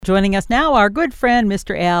Joining us now, our good friend,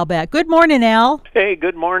 Mr. Al Batt. Good morning, Al. Hey,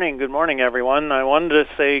 good morning. Good morning, everyone. I wanted to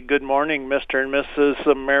say good morning, Mr. and Mrs.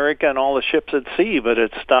 America and all the ships at sea, but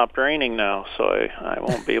it's stopped raining now, so I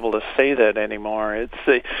won't be able to say that anymore. It's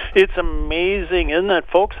amazing, isn't it,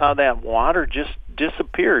 folks, how that water just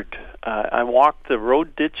disappeared. I walked the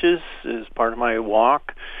road ditches as part of my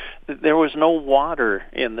walk. There was no water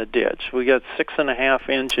in the ditch. We got 6.5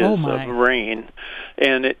 inches of rain,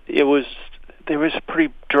 and it was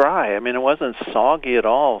pretty dry. I mean, it wasn't soggy at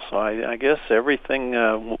all, so I guess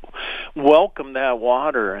everything welcomed that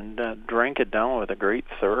water and drank it down with a great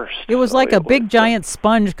thirst. It was like a big giant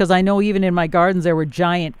sponge, because I know even in my gardens there were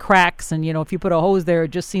giant cracks, and if you put a hose there,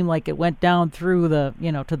 it just seemed like it went down through the,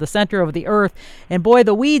 to the center of the earth. And boy,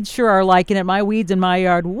 the weeds sure are liking it. My weeds in my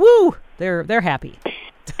yard, woo, they're happy.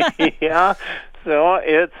 Yeah, so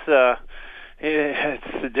it's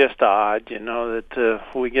just odd, that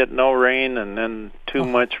we get no rain and then too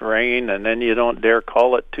much rain, and then you don't dare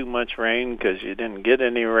call it too much rain because you didn't get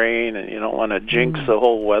any rain, and you don't want to jinx the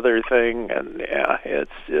whole weather thing. And yeah, it's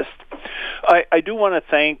just. I do want to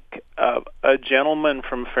thank a gentleman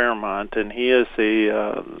from Fairmont, and he is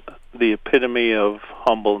the epitome of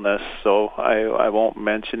humbleness, so I won't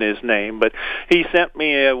mention his name, but he sent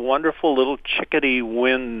me a wonderful little chickadee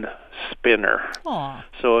wind spinner. Aww.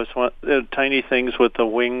 So it's one the tiny things with the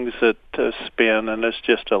wings that spin, and it's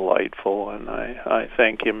just delightful, and I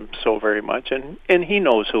thank him so very much, and he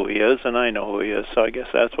knows who he is, and I know who he is, so I guess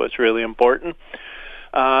that's what's really important.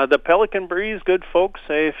 The Pelican Breeze, good folks,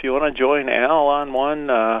 say if you want to join Al on one,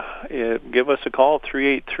 give us a call,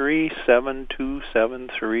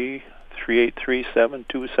 383-7273,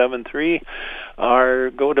 383-7273,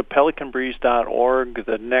 or go to pelicanbreeze.org.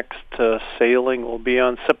 The next sailing will be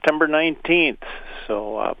on September 19th,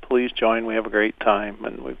 so please join. We have a great time,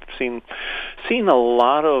 and we've seen a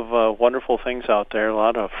lot of wonderful things out there, a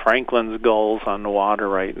lot of Franklin's gulls on the water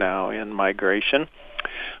right now in migration.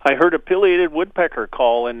 I heard a pileated woodpecker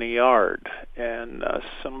call in the yard, and I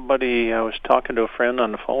was talking to a friend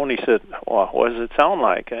on the phone. He said, well, what does it sound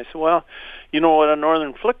like? I said, well, you know what a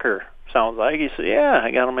northern flicker sounds like? He said, yeah, I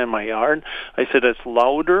got them in my yard. I said, it's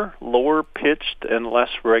louder, lower pitched, and less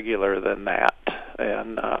regular than that.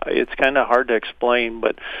 And it's kind of hard to explain,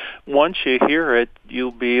 but once you hear it,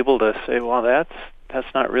 you'll be able to say, well, that's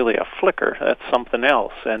not really a flicker. That's something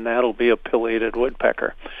else, and that'll be a pileated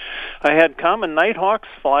woodpecker. I had common nighthawks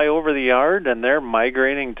fly over the yard, and they're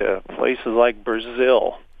migrating to places like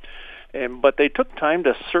Brazil. But they took time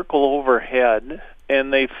to circle overhead,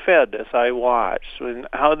 and they fed as I watched. And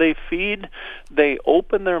how they feed, they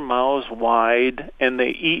open their mouths wide, and they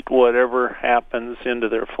eat whatever happens into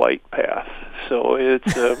their flight path. So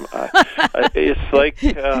it's like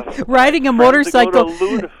riding a motorcycle.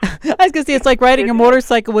 I was going to say, it's like riding a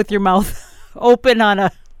motorcycle with your mouth open on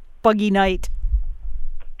a buggy night.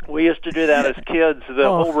 We used to do that as kids. The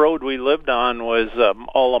whole road we lived on was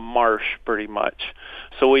all a marsh, pretty much.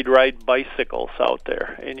 So we'd ride bicycles out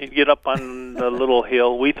there, and you'd get up on the little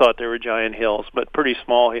hill. We thought they were giant hills, but pretty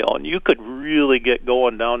small hill, and you could really get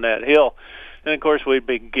going down that hill. And, of course, we'd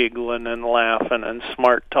be giggling and laughing and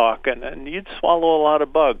smart talking, and you'd swallow a lot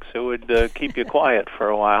of bugs. It would keep you quiet for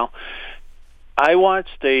a while. I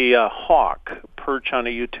watched a hawk perch on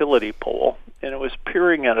a utility pole, and it was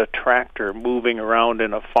peering at a tractor moving around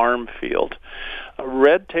in a farm field.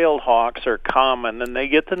 Red-tailed hawks are common, and they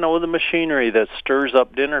get to know the machinery that stirs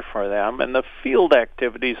up dinner for them and the field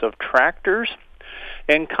activities of tractors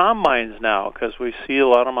and combines now, because we see a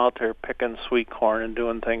lot of them out there picking sweet corn and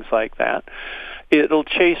doing things like that. It'll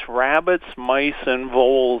chase rabbits, mice, and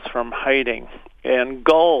voles from hiding. And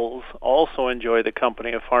gulls also enjoy the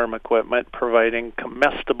company of farm equipment, providing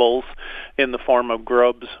comestibles in the form of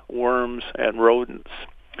grubs, worms, and rodents.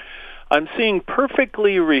 I'm seeing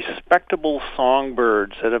perfectly respectable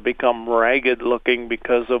songbirds that have become ragged-looking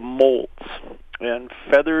because of molts. And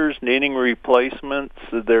feathers needing replacements,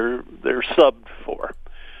 they're subbed for.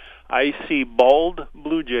 I see bald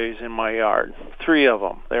blue jays in my yard, 3 of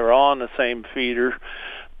them. They were all on the same feeder.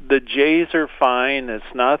 The jays are fine.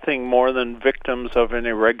 It's nothing more than victims of an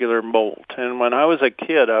irregular molt. And when I was a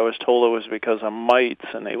kid, I was told it was because of mites,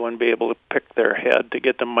 and they wouldn't be able to pick their head to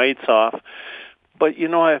get the mites off. But,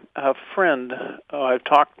 I have a friend, I've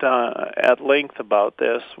talked at length about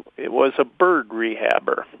this. It was a bird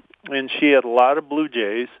rehabber, and she had a lot of blue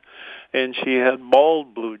jays, and she had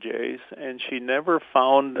bald blue jays, and she never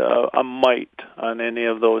found a mite on any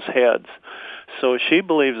of those heads. So she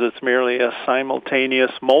believes it's merely a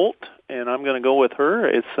simultaneous molt, and I'm going to go with her.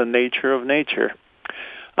 It's the nature of nature.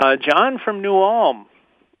 John from New Ulm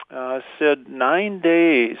said 9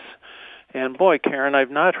 days And boy, Karen, I've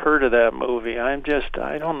not heard of that movie. I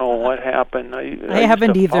don't know what happened. I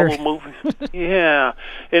haven't used to either. follow movies. Yeah,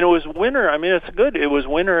 and it was winter. I mean, it's good. It was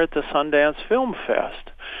winter at the Sundance Film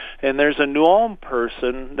Fest, and there's a New Ulm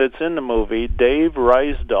person that's in the movie, Dave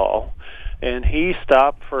Riesdahl, and he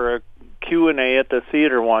stopped for a Q&A at the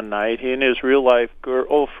theater one night. He and his real-life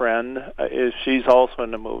girlfriend, she's also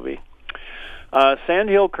in the movie.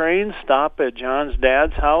 Sandhill Cranes stopped at John's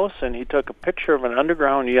dad's house, and he took a picture of an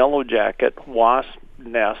underground yellow jacket wasp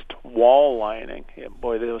nest wall lining. Yeah,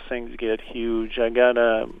 boy, those things get huge. I got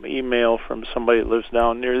an email from somebody that lives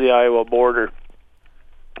down near the Iowa border,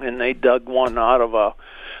 and they dug one out of a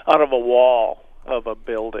wall of a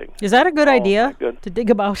building. Is that a good idea to dig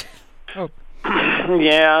about? Oh.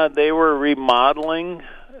 Yeah, they were remodeling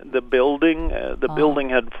the building. The building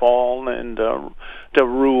had fallen and to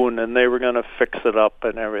ruin, and they were going to fix it up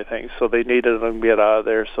and everything. So they needed them to get out of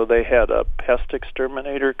there. So they had a pest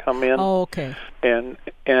exterminator come in. Oh, okay.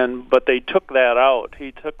 But they took that out.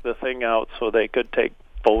 He took the thing out so they could take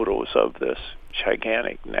photos of this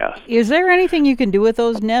gigantic nest. Is there anything you can do with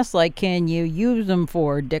those nests? Like, can you use them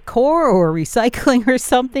for decor or recycling or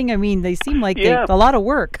something? I mean, they seem like a lot of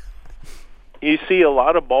work. You see a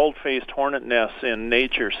lot of bald-faced hornet nests in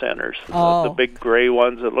nature centers. The big gray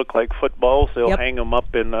ones that look like footballs, they'll hang them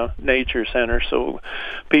up in a nature center. So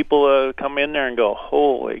people come in there and go,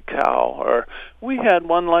 holy cow. Or we had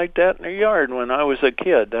one like that in the yard when I was a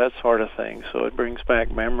kid, that sort of thing. So it brings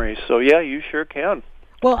back memories. So, yeah, you sure can.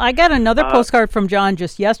 Well, I got another postcard from John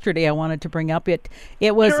just yesterday I wanted to bring up. It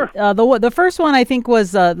was the first one I think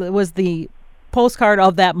was the postcard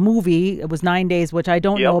of that movie. It was 9 Days, which I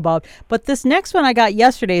don't know about. But this next one I got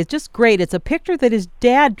yesterday is just great. It's a picture that his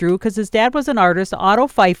dad drew because his dad was an artist, Otto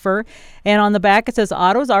Pfeiffer. And on the back it says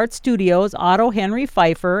Otto's Art Studios, Otto Henry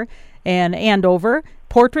Pfeiffer, and Andover.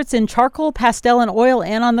 Portraits in charcoal, pastel, and oil.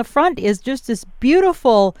 And on the front is just this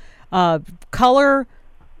beautiful color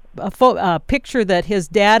picture that his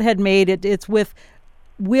dad had made. It's with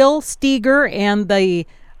Will Steger and the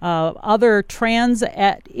other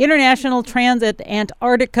International Transit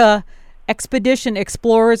Antarctica Expedition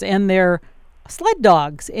explorers and their sled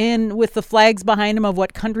dogs, and with the flags behind them of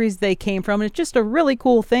what countries they came from. And it's just a really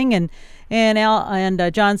cool thing.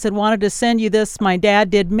 And John said, wanted to send you this. My dad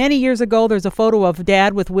did many years ago. There's a photo of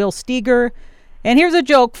Dad with Will Steger. And here's a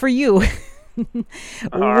joke for you.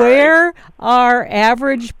 Where are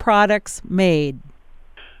average products made?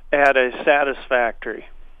 At a Satisfactory.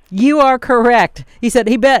 You are correct. He said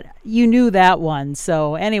he bet you knew that one.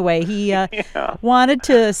 So anyway, he wanted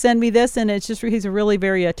to send me this, and it's just he's a really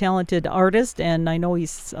very talented artist, and I know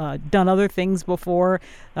he's done other things before.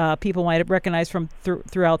 People might recognize from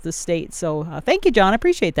throughout the state. So thank you, John. I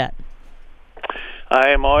appreciate that. I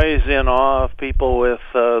am always in awe of people with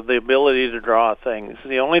the ability to draw things.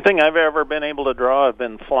 The only thing I've ever been able to draw have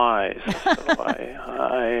been flies.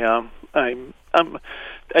 So I'm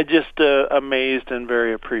just amazed and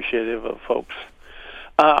very appreciative of folks.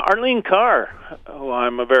 Arlene Carr, who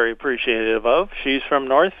I'm very appreciative of, she's from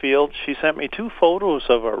Northfield. She sent me 2 photos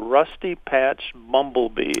of a rusty-patched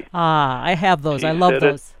bumblebee. I have those. I love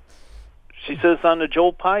those. She says on the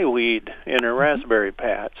Joe Pye weed in her raspberry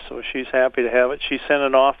patch, so she's happy to have it. She sent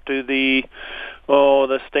it off to the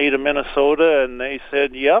state of Minnesota, and they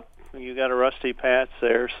said, yep, you got a rusty patch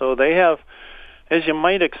there. So they have, as you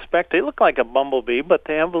might expect, they look like a bumblebee, but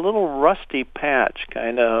they have a little rusty patch,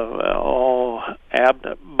 kind of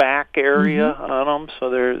back area on them. So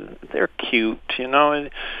they're cute, you know.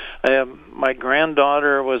 My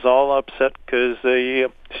granddaughter was all upset because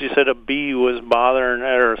she said a bee was bothering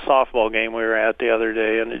her at a softball game we were at the other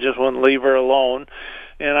day, and it just wouldn't leave her alone.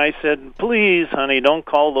 And I said, please, honey, don't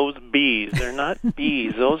call those bees. They're not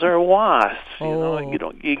bees. Those are wasps.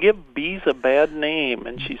 You give bees a bad name.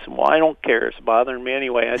 And she said, well, I don't care. It's bothering me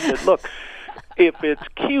anyway. I said, look, if it's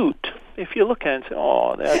cute, if you look at it and say,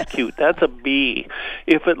 oh, that's cute, that's a bee.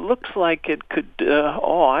 If it looks like it could,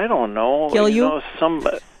 I don't know. Kill you?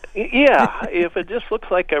 If it just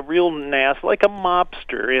looks like a real nasty, like a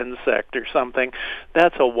mobster insect or something,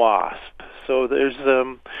 that's a wasp. So there's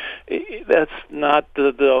that's not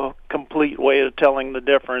the complete way of telling the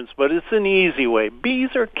difference, but it's an easy way.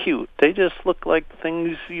 Bees are cute. They just look like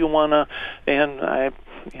things you wanna. And I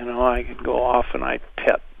could go off and I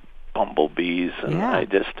pet bumblebees, and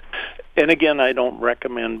and again, I don't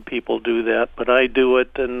recommend people do that, but I do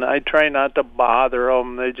it, and I try not to bother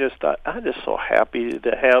them. I'm just so happy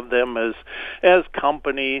to have them as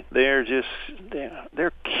company. They're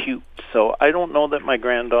cute. So I don't know that my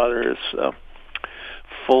granddaughter is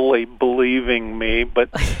fully believing me, but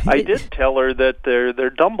I did tell her that they're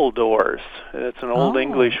Dumbledores. It's an old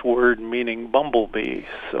English word meaning bumblebee.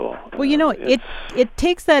 So well, it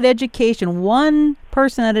takes that education, one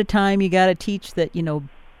person at a time. You got to teach that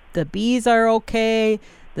the bees are okay,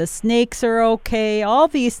 the snakes are okay, all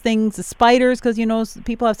these things, the spiders, because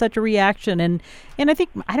people have such a reaction, and I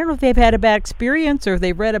think, I don't know if they've had a bad experience or if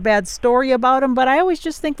they've read a bad story about them, but I always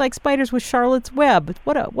just think like spiders with Charlotte's Web.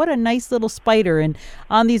 What a nice little spider. And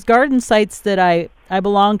on these garden sites that I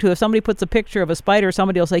belong to, if somebody puts a picture of a spider,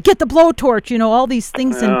 somebody will say, "Get the blowtorch," all these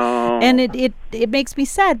things, and it makes me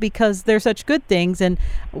sad because they're such good things. And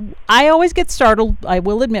I always get startled, I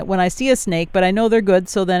will admit, when I see a snake, but I know they're good.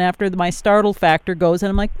 So then after my startled factor goes,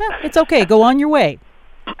 and I'm like, it's okay, go on your way.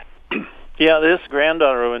 Yeah, this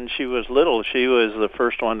granddaughter, when she was little, she was the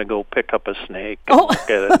first one to go pick up a snake and look at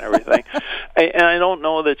it and everything. And I don't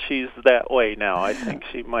know that she's that way now. I think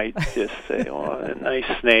she might just say, "Oh, a nice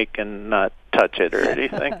snake," and not touch it or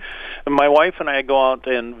anything. And my wife and I go out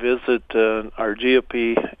and visit our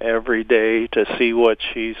GOP every day to see what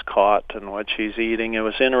she's caught and what she's eating. It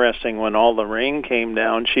was interesting, when all the rain came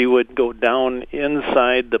down, she would go down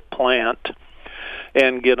inside the plant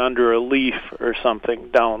and get under a leaf or something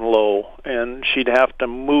down low, and she'd have to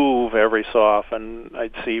move every so often.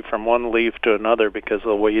 I'd see from one leaf to another because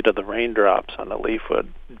the weight of the raindrops on the leaf would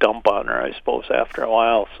dump on her, I suppose, after a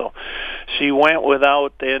while. So she went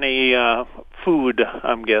without any food,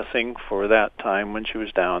 I'm guessing, for that time when she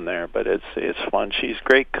was down there. But it's fun. She's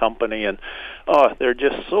great company, and they're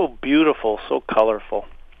just so beautiful, so colorful.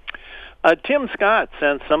 Tim Scott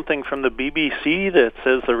sent something from the BBC that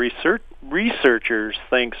says the researchers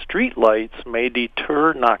think streetlights may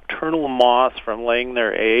deter nocturnal moths from laying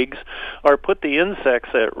their eggs or put the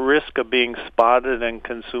insects at risk of being spotted and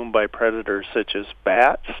consumed by predators such as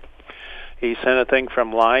bats. He sent a thing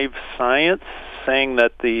from Live Science saying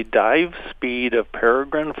that the dive speed of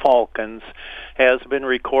peregrine falcons has been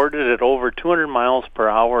recorded at over 200 miles per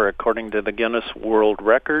hour according to the Guinness World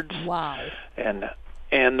Records. Wow.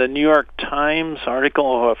 And the New York Times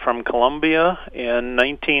article from Columbia in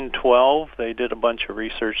 1912, they did a bunch of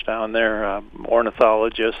research down there,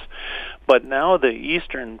 ornithologists. But now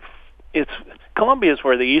Columbia is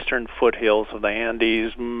where the eastern foothills of the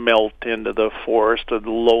Andes melt into the forest of the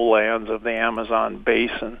lowlands of the Amazon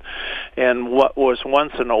basin. And what was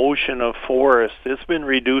once an ocean of forest, it's been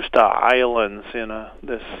reduced to islands in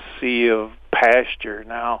this sea of pasture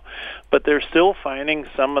now. But they're still finding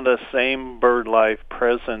some of the same bird life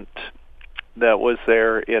present that was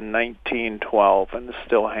there in 1912 and is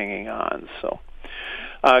still hanging on. So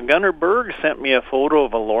Gunnar Berg sent me a photo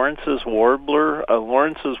of a Lawrence's warbler. A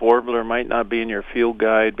Lawrence's warbler might not be in your field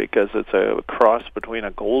guide because it's a cross between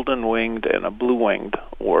a golden-winged and a blue-winged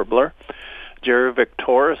warbler. Jerry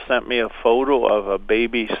Victoria sent me a photo of a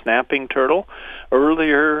baby snapping turtle.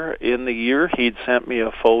 Earlier in the year, he'd sent me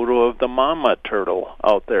a photo of the mama turtle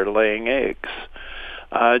out there laying eggs.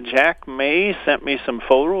 Jack May sent me some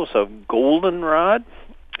photos of goldenrod.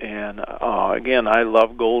 And again, I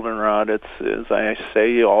love goldenrod. It's, as I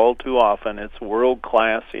say all too often, it's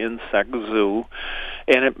world-class insect zoo,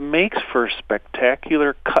 and it makes for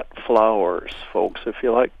spectacular cut flowers, folks. If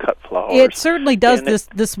you like cut flowers, it certainly does.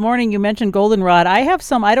 This morning you mentioned goldenrod. I have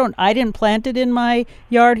some. I didn't plant it in my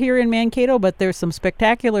yard here in Mankato, but there's some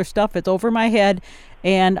spectacular stuff. It's over my head.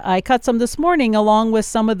 And I cut some this morning along with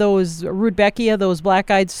some of those Rudbeckia, those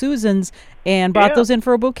black-eyed Susans, and brought those in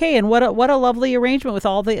for a bouquet. And what a lovely arrangement with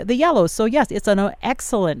all the yellows. So, yes, it's an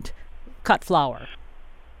excellent cut flower.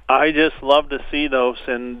 I just love to see those.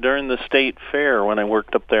 And during the state fair, when I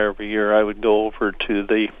worked up there every year, I would go over to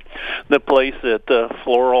the place at the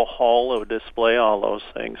Floral Hall that would display all those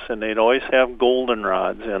things. And they'd always have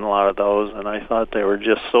goldenrods in a lot of those, and I thought they were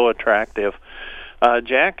just so attractive.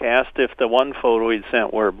 Jack asked if the one photo he'd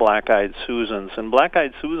sent were black-eyed Susans, and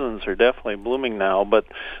black-eyed Susans are definitely blooming now, but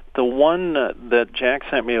the one that Jack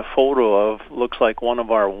sent me a photo of looks like one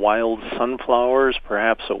of our wild sunflowers,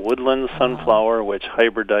 perhaps a woodland sunflower, which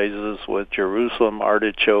hybridizes with Jerusalem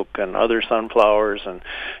artichoke and other sunflowers, and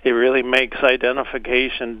it really makes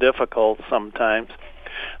identification difficult sometimes.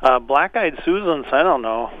 Black-eyed Susans, I don't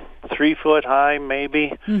know, 3 foot high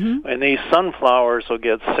maybe, and these sunflowers will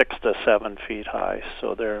get 6 to 7 feet high,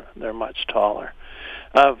 so they're much taller.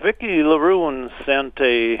 Vicki LaRue sent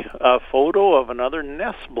a photo of another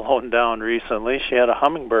nest blown down recently. She had a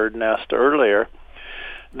hummingbird nest earlier.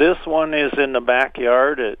 This one is in the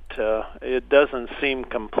backyard. It doesn't seem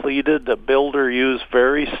completed. The builder used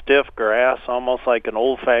very stiff grass, almost like an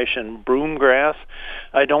old-fashioned broom grass.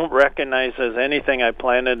 I don't recognize as anything I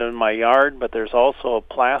planted in my yard, but there's also a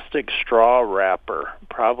plastic straw wrapper,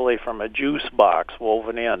 probably from a juice box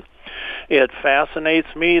woven in. It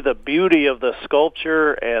fascinates me, the beauty of the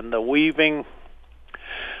sculpture and the weaving.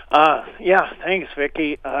 Yeah, thanks,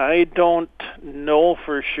 Vicki. I don't know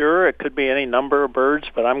for sure. It could be any number of birds,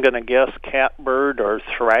 but I'm going to guess catbird or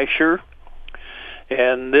thrasher.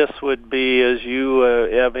 And this would be, as you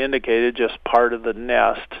have indicated, just part of the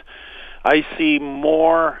nest. I see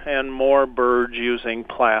more and more birds using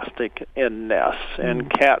plastic in nests,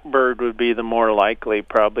 and catbird would be the more likely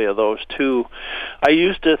probably of those two. I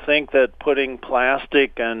used to think that putting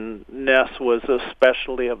plastic in nests was a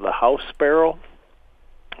specialty of the house sparrow,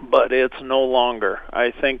 but it's no longer.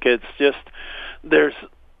 I think it's just there's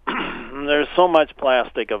so much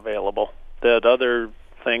plastic available that other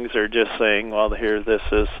things are just saying, well, here, this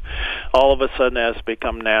is all of a sudden has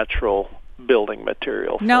become natural building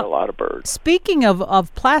material for a lot of birds. Speaking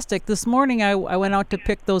of plastic, this morning I went out to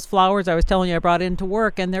pick those flowers I was telling you I brought into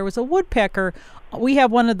work, and there was a woodpecker. We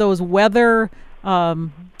have one of those weather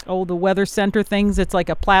the weather center things. It's like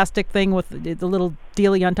a plastic thing with the little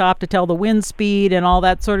dealie on top to tell the wind speed and all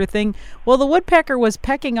that sort of thing. Well, the woodpecker was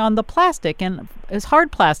pecking on the plastic, and it's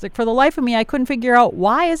hard plastic. For the life of me, I couldn't figure out,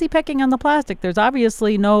 why is he pecking on the plastic? There's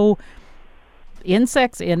obviously no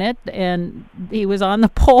insects in it, and he was on the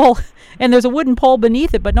pole, and there's a wooden pole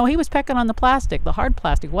beneath it, but no, he was pecking on the plastic, the hard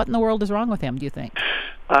plastic. What in the world is wrong with him, do you think?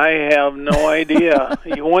 I have no idea.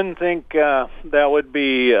 You wouldn't think that would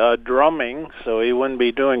be drumming, so he wouldn't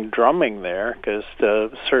be doing drumming there, because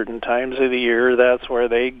certain times of the year, that's where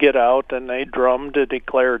they get out and they drum to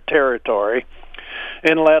declare territory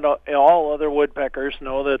and let all other woodpeckers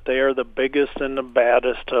know that they are the biggest and the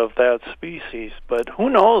baddest of that species. But who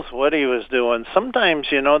knows what he was doing. Sometimes,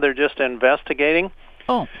 they're just investigating.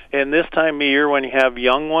 Oh. And this time of year, when you have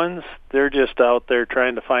young ones, they're just out there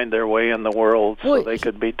trying to find their way in the world, so they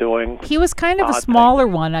could be doing. He was kind of a smaller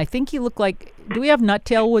one. I think he looked like. Do we have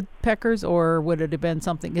nut-tail woodpeckers, or would it have been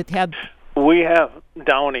something it had? We have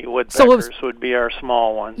downy woodpeckers. Would be our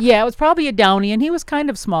small ones. Yeah, it was probably a downy, and he was kind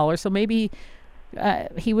of smaller, so maybe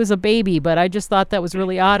he was a baby. But I just thought that was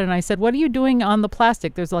really odd, and I said, "What are you doing on the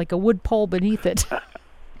plastic? There's like a wood pole beneath it."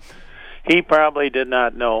 He probably did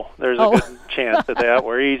not know. There's a good chance of that,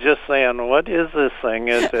 where he's just saying, "What is this thing?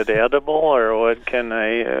 Is it edible, or what kind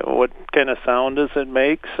of sound does it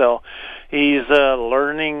make?" So he's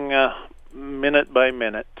learning minute by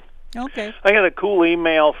minute. Okay. I got a cool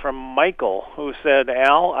email from Michael who said,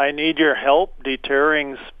 "Al, I need your help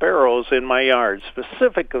deterring sparrows in my yard.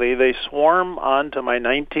 Specifically, they swarm onto my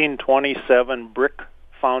 1927 brick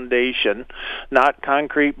foundation, not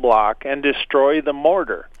concrete block, and destroy the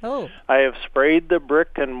mortar. Oh. I have sprayed the brick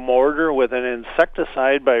and mortar with an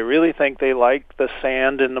insecticide, but I really think they like the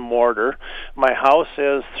sand in the mortar. My house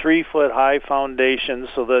has 3-foot-high foundation,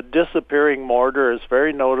 so the disappearing mortar is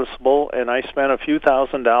very noticeable, and I spent a few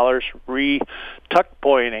 $1,000s tuck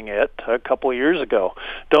pointing it a couple years ago.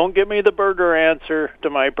 Don't give me the birder answer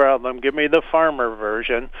to my problem. Give me the farmer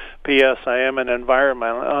version. P.S. I am an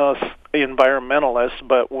environmentalist,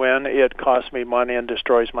 but when it costs me money and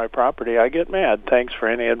destroys my property, I get mad. Thanks for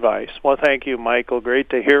any advice." Well, thank you, Michael. Great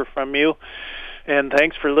to hear from you, and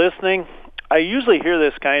thanks for listening. I usually hear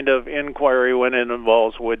this kind of inquiry when it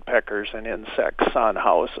involves woodpeckers and insects on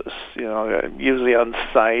houses, usually on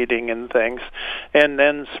siding and things, and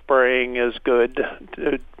then spraying is good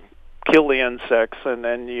to kill the insects, and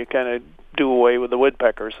then you kind of do away with the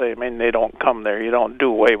woodpeckers. They don't come there. You don't do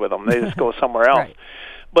away with them. They just go somewhere else. Right.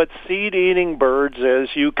 But seed-eating birds,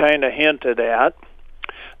 as you kind of hinted at,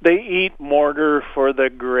 they eat mortar for the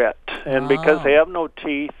grit. And because they have no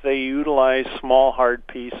teeth, they utilize small, hard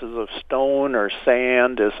pieces of stone or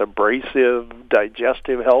sand as abrasive,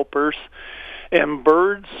 digestive helpers. And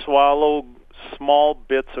birds swallow small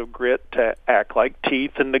bits of grit to act like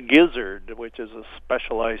teeth in the gizzard, which is a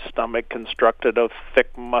specialized stomach constructed of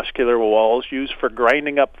thick muscular walls used for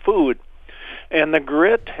grinding up food. And the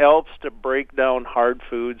grit helps to break down hard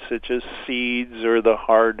foods such as seeds or the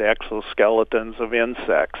hard exoskeletons of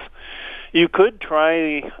insects. You could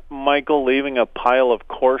try, Michael, leaving a pile of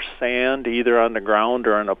coarse sand either on the ground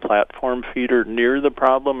or on a platform feeder near the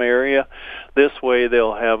problem area. This way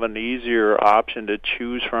they'll have an easier option to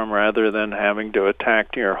choose from rather than having to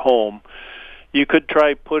attack your home. You could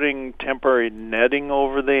try putting temporary netting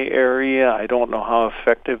over the area. I don't know how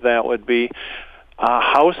effective that would be.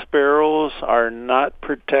 House sparrows are not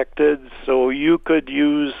protected, so you could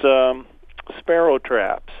use Sparrow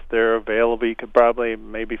traps. They're available. You could probably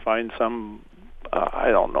maybe find some,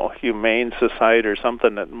 I don't know, humane society or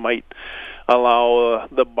something that might allow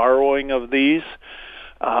the borrowing of these.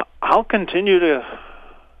 I'll continue to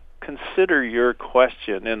consider your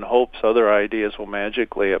question in hopes other ideas will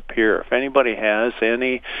magically appear. If anybody has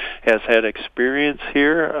had experience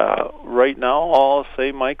here right now, all I'll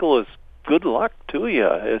say, Michael, is good luck to you.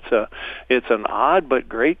 It's an odd but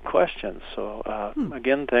great question. So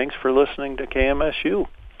again, thanks for listening to KMSU.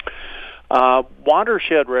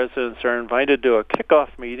 Watershed residents are invited to a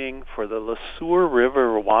kickoff meeting for the Le Sueur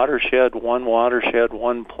River Watershed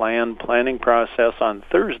 1 Plan planning process on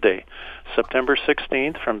Thursday, September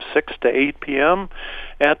 16th from 6 to 8 p.m.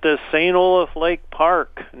 at the St. Olaf Lake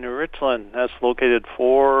Park, New Richland. That's located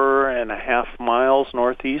 4.5 miles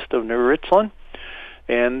northeast of New Richland.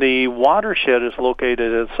 And the watershed is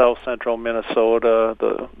located in south-central Minnesota.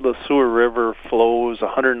 The Le Sueur River flows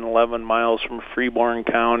 111 miles from Freeborn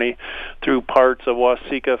County through parts of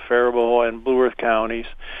Waseca, Faribault, and Blue Earth counties.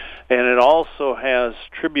 And it also has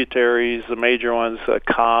tributaries, the major ones, the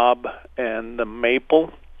Cobb and the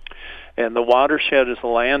Maple. And the watershed is a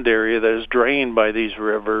land area that is drained by these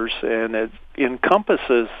rivers, and it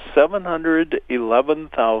encompasses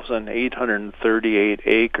 711,838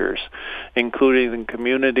 acres, including the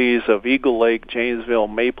communities of Eagle Lake, Janesville,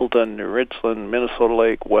 Mapleton, New Richland, Minnesota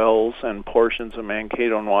Lake, Wells, and portions of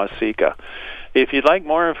Mankato and Waseca. If you'd like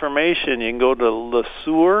more information, you can go to Le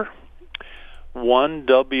Sueur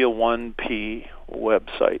 1W1P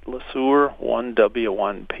website, Le Sueur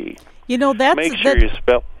 1W1P. You know, Make sure you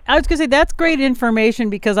spell. I was going to say that's great information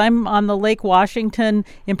because I'm on the Lake Washington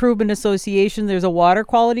Improvement Association. There's a water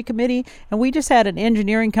quality committee, and we just had an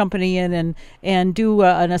engineering company in and do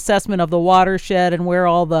an assessment of the watershed and where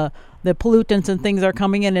all the pollutants and things are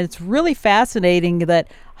coming in. And it's really fascinating that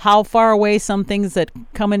how far away some things that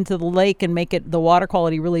come into the lake and make it the water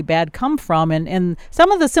quality really bad come from, and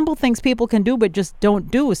some of the simple things people can do but just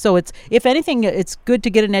don't do. So it's, if anything, it's good to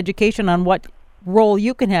get an education on what role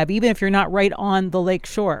you can have, even if you're not right on the lake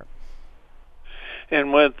shore.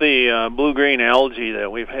 And with the blue-green algae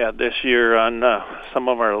that we've had this year on some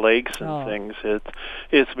of our lakes and things,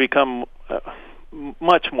 it's become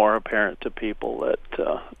much more apparent to people that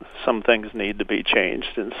some things need to be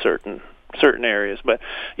changed in certain areas. But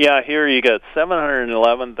yeah, here you got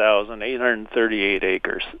 711,838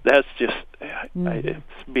 acres. That's just it's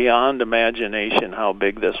beyond imagination how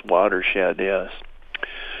big this watershed is.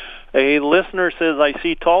 A listener says, I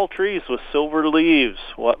see tall trees with silver leaves.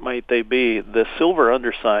 What might they be? The silver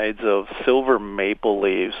undersides of silver maple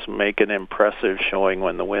leaves make an impressive showing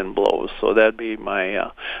when the wind blows. So that'd be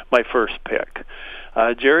my first pick.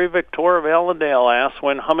 Jerry Victor of Allendale asks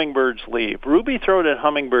when hummingbirds leave. Ruby-throated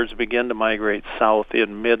hummingbirds begin to migrate south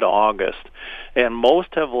in mid-August, and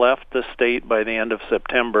most have left the state by the end of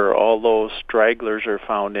September, although stragglers are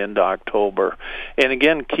found into October. And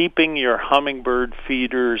again, keeping your hummingbird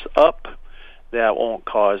feeders up, that won't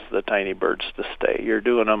cause the tiny birds to stay. You're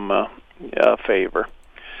doing them a favor.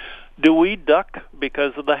 Do we duck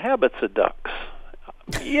because of the habits of ducks?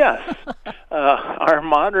 Yes. Our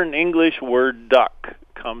modern English word duck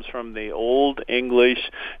comes from the Old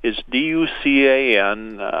English, is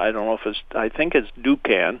D-U-C-A-N. I don't know if I think it's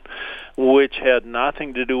Ducan, which had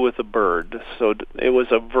nothing to do with a bird. So it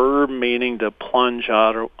was a verb meaning to plunge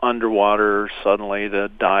out underwater suddenly, to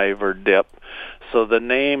dive or dip. So the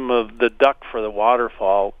name of the duck for the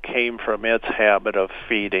waterfall came from its habit of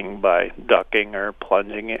feeding by ducking or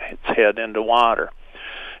plunging its head into water.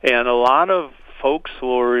 And a lot of folks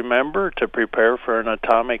will remember, to prepare for an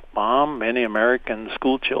atomic bomb, many American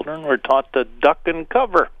school children were taught to duck and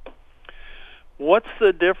cover. What's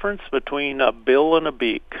the difference between a bill and a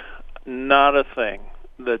beak? Not a thing.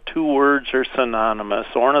 The two words are synonymous.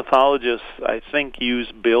 Ornithologists, I think,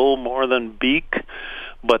 use bill more than beak,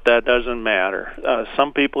 but that doesn't matter.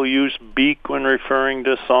 Some people use beak when referring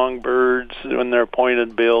to songbirds when they're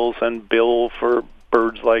pointed bills, and bill for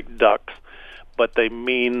birds like ducks, but they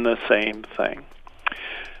mean the same thing.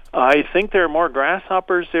 I think there are more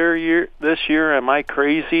grasshoppers this year. Am I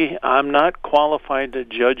crazy? I'm not qualified to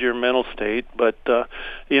judge your mental state, but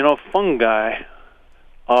fungi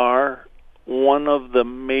are one of the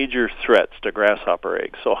major threats to grasshopper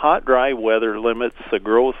eggs. So hot, dry weather limits the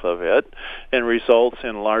growth of it and results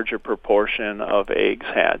in larger proportion of eggs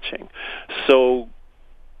hatching. So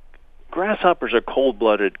grasshoppers are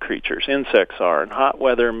cold-blooded creatures. Insects are. And hot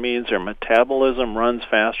weather means their metabolism runs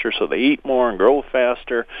faster, so they eat more and grow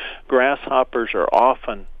faster. Grasshoppers are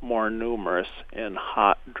often more numerous in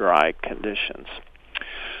hot, dry conditions.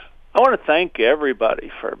 I want to thank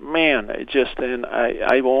everybody for, and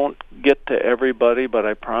I won't get to everybody, but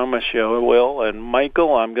I promise you I will. And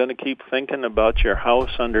Michael, I'm going to keep thinking about your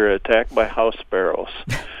house under attack by house sparrows.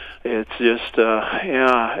 It's just,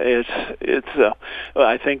 I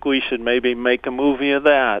think we should maybe make a movie of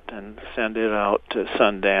that and send it out to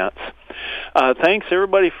Sundance. Thanks,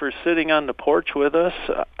 everybody, for sitting on the porch with us.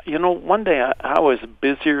 One day I was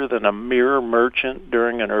busier than a mirror merchant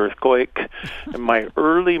during an earthquake, and my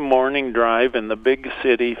early morning drive in the big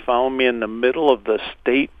city found me in the middle of the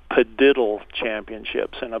state padiddle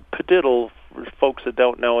championships. And a padiddle, for folks that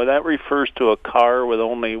don't know, that refers to a car with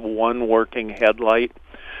only one working headlight.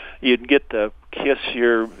 You'd get to kiss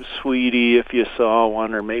your sweetie if you saw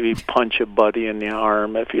one, or maybe punch a buddy in the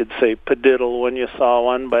arm if you'd say padiddle when you saw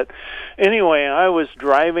one. But anyway, I was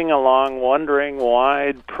driving along wondering why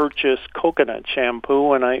I'd purchase coconut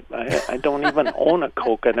shampoo, and I don't even own a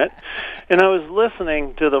coconut. And I was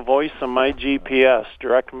listening to the voice of my GPS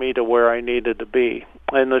direct me to where I needed to be.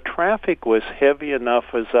 And the traffic was heavy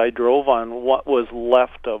enough as I drove on what was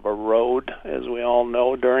left of a road, as we all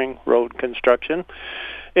know, during road construction.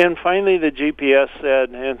 And finally, the GPS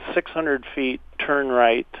said, in 600 feet, turn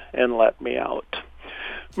right and let me out.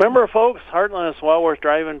 Remember, folks, Heartland is well worth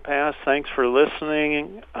driving past. Thanks for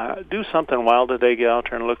listening. Do something wild today. Get out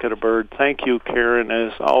there and look at a bird. Thank you, Karen,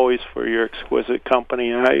 as always, for your exquisite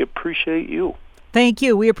company. I appreciate you. Thank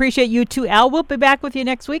you. We appreciate you, too, Al. We'll be back with you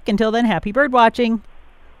next week. Until then, happy bird watching.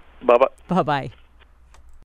 Bye-bye. Bye-bye.